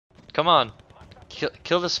Come on.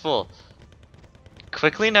 Kill this fool.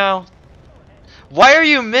 Quickly now. Why are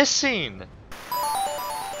you missing?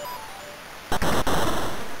 I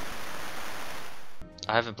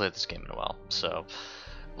haven't played this game in a while, so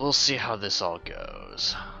we'll see how this all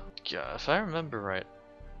goes. Yeah, if I remember right,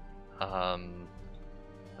 I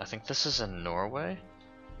think this is in Norway.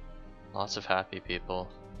 Lots of happy people.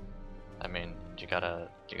 I mean, you got a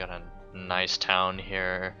nice town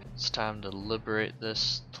here. It's time to liberate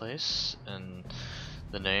this place in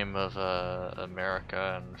the name of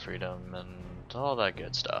America and freedom and all that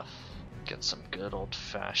good stuff. Get some good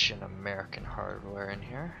old-fashioned American hardware in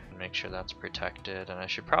here and make sure that's protected. And I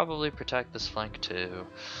should probably protect this flank too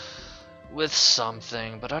with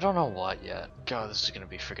something, but I don't know what yet. God, this is gonna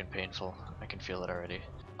be freaking painful. I can feel it already.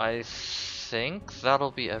 I think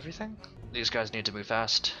that'll be everything. These guys need to move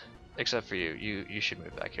fast. Except for you. You should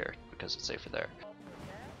move back here because it's safer there.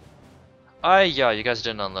 Yeah, you guys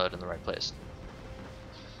didn't unload in the right place.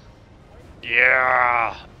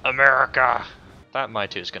 Yeah, America! That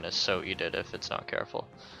My2 is gonna so eat it if it's not careful.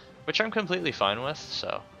 Which I'm completely fine with,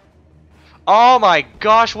 so. Oh my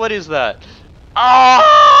gosh, what is that?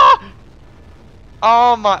 Ah!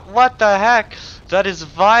 Oh my, what the heck? That is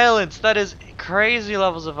violence. That is crazy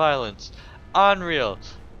levels of violence. Unreal.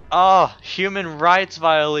 Oh, human rights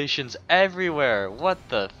violations everywhere. What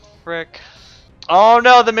the frick? Oh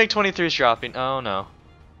no, the MiG-23 is dropping. Oh no.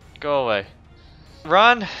 Go away.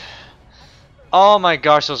 Run. Oh my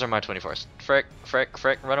gosh, those are my 24s. Frick, frick,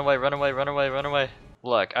 frick. Run away, run away, run away, run away.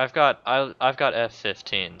 Look, I've got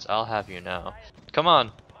F-15s. I'll have you know. Come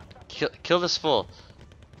on. Kill this fool.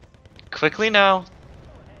 Quickly now.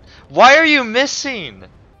 Why are you missing?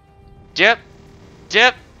 Dip.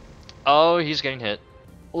 Dip. Oh, he's getting hit.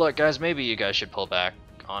 Look, guys, maybe you guys should pull back,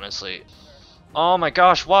 honestly. Oh my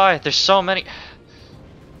gosh, why? There's so many.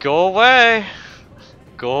 Go away.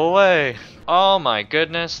 Go away. Oh my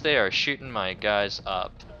goodness, they are shooting my guys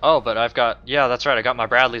up. Oh, but I've got, yeah, that's right, I got my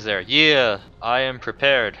Bradleys there. Yeah, I am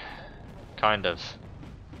prepared. Kind of.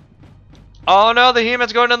 Oh no, the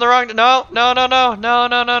Heman's going in the wrong, no, no, no, no, no,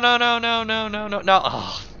 no, no, no, no, no, no, no, no, no.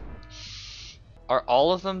 Oh. Are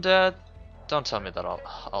all of them dead? Don't tell me that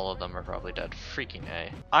all of them are probably dead. Freaking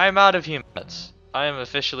A. I'm out of Hemats. I am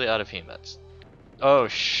officially out of Hemats. Oh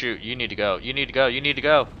shoot, you need to go. You need to go. You need to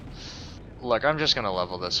go. Look, I'm just gonna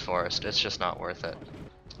level this forest. It's just not worth it.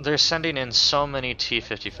 They're sending in so many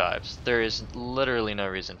T-55s. There is literally no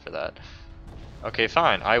reason for that. Okay,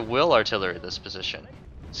 fine. I will artillery this position.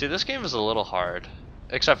 See, this game is a little hard.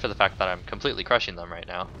 Except for the fact that I'm completely crushing them right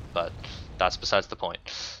now. But that's besides the point.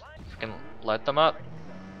 Freaking light them up.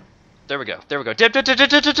 There we go. There we go. Dip, dip, dip, dip,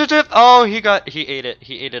 dip, dip, dip. Oh, he ate it.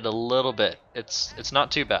 He ate it a little bit. It's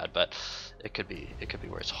not too bad, but it could be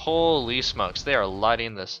worse. Holy smokes, they are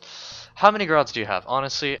lighting this. How many grounds do you have?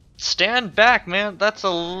 Honestly, stand back, man. That's a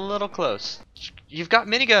little close. You've got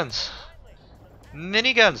miniguns.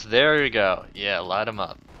 Miniguns. There you go. Yeah, light them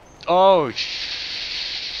up. Oh,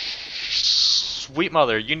 sweet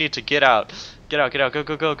mother, you need to get out. Get out. Get out. Go.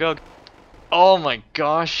 Go. Go. Go. Oh my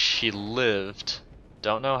gosh, he lived.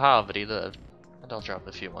 Don't know how, but he lived. And I'll drop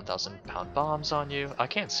a few 1,000-pound bombs on you. I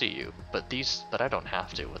can't see you, but I don't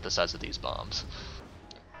have to with the size of these bombs.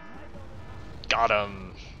 Got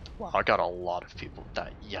him. Wow, I got a lot of people with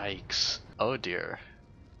that. Yikes. Oh dear.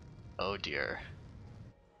 Oh dear.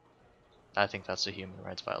 I think that's a human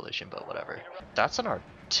rights violation, but whatever. That's an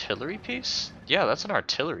artillery piece? Yeah, that's an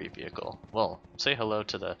artillery vehicle. Well, say hello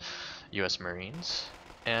to the US Marines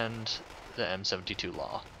and the M72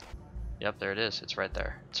 law. Yep, there it is. It's right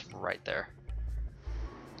there. It's right there.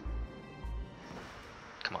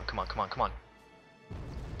 Come on, come on, come on, come on.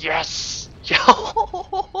 Yes! Yo!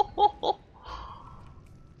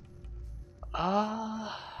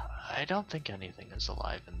 I don't think anything is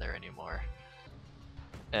alive in there anymore.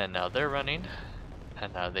 And now they're running.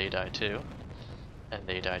 And now they die too. And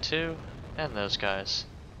they die too. And those guys.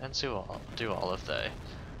 And do all of they.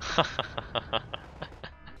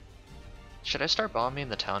 Should I start bombing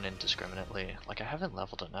the town indiscriminately? Like, I haven't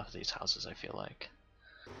leveled enough of these houses, I feel like.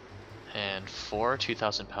 And 4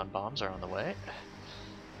 2,000-pound bombs are on the way.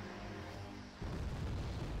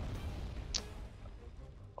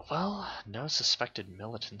 Well, no suspected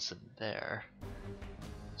militants in there.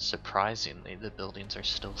 Surprisingly, the buildings are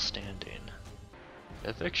still standing.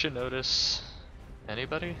 Eviction notice.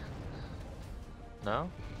 Anybody? No?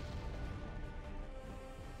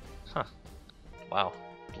 Huh. Wow.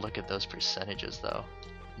 Look at those percentages though.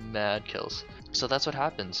 Mad kills. So that's what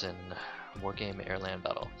happens in Wargame AirLand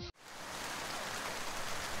battle.